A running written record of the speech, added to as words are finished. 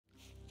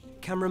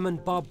Cameraman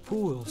Bob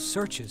Poole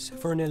searches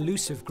for an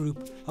elusive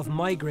group of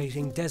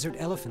migrating desert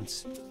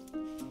elephants.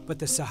 But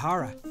the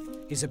Sahara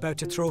is about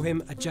to throw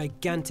him a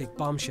gigantic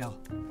bombshell.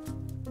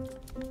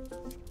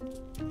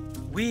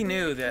 We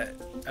knew that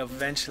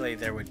eventually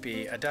there would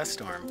be a dust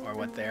storm, or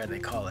what there they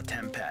call a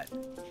tempête.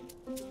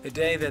 The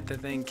day that the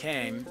thing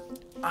came,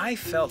 I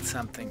felt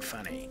something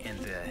funny in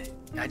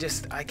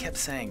I kept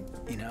saying,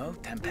 you know,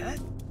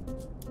 tempête?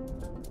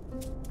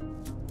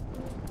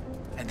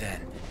 And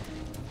then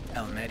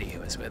El Mehdi,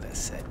 who was with us,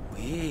 said,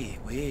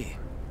 oui,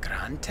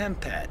 grand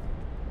tempête.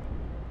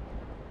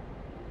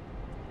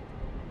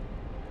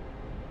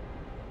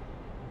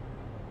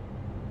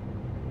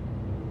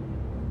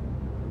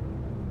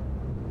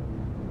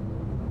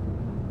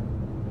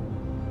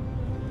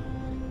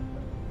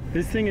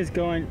 This thing is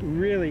going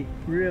really,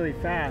 really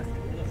fast.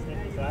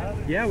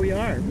 Yeah, we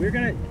are. We're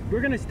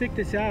gonna stick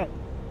this out.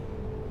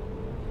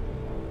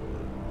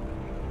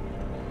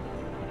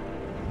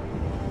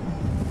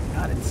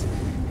 God,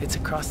 it's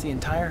across the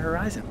entire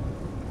horizon.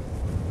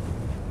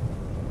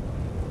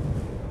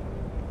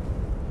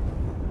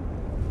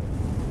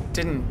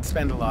 Didn't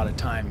spend a lot of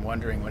time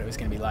wondering what it was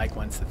going to be like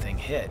once the thing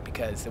hit,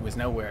 because there was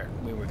nowhere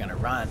we were going to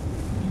run.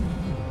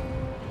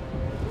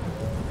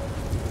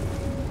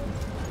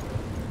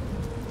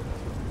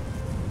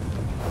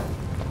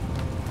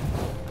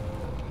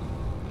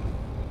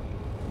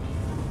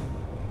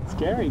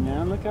 Scary,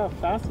 man. Look how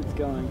fast it's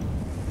going.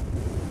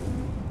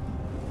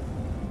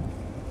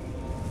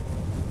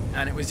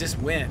 And it was just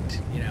wind,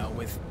 you know,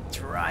 with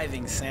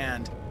driving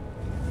sand.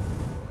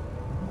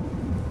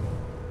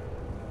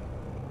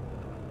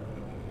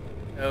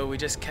 So we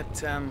just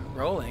kept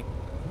rolling.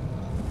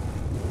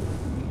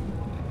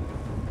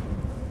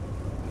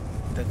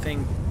 The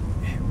thing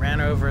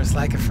ran over us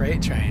like a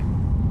freight train.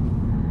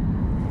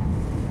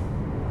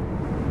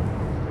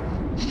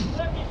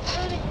 Look, it's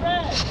turning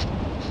red.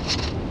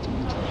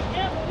 I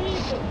can't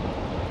believe it.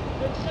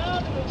 The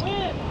sound of the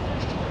wind.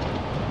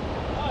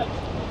 Oh, it's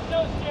so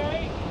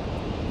scary.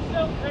 It's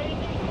so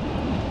crazy.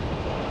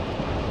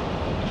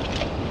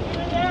 We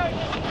were there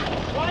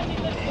just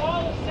watching this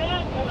wall of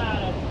sand come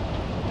at us.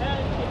 And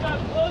it got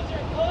closer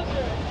and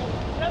closer. And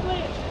suddenly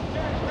it just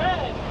turned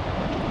red.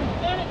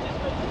 And then it just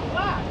went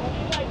black. I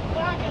mean, like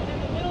black as in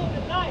the middle of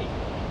the night.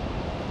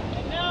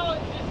 And now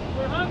it's just,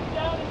 we're hung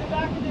down in the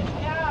back of this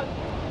cab.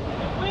 And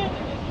the wind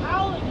is just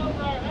howling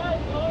over our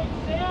heads, blowing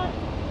sand.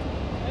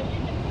 And you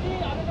can see,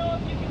 I don't know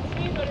if you can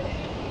see, but it's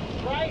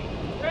just bright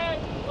red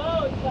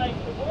glow. It's like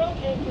the world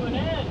came to an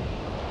end.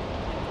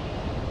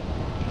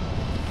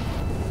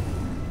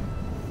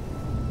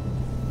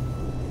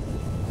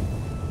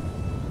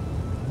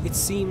 It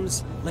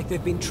seems like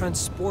they've been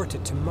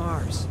transported to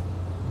Mars.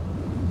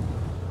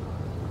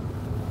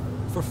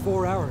 For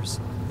 4 hours,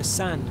 the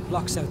sand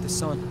blocks out the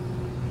sun.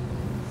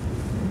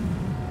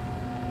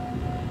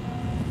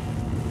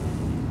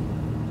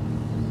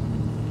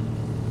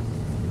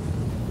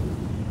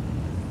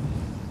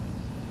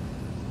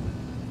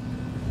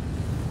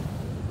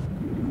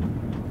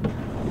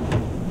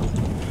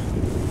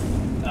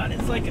 God,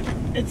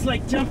 it's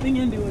like jumping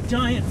into a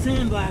giant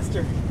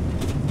sandblaster.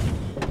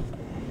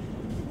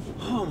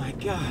 Oh my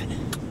God.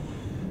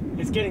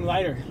 It's getting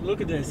lighter.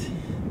 Look at this.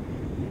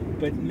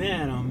 But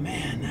man, oh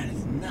man, that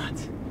is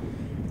nuts.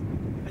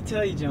 I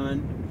tell you,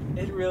 John,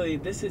 it really,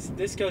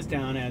 this goes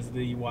down as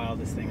the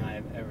wildest thing I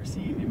have ever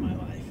seen in my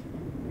life.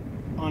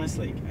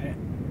 Honestly,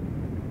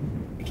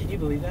 can you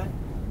believe that?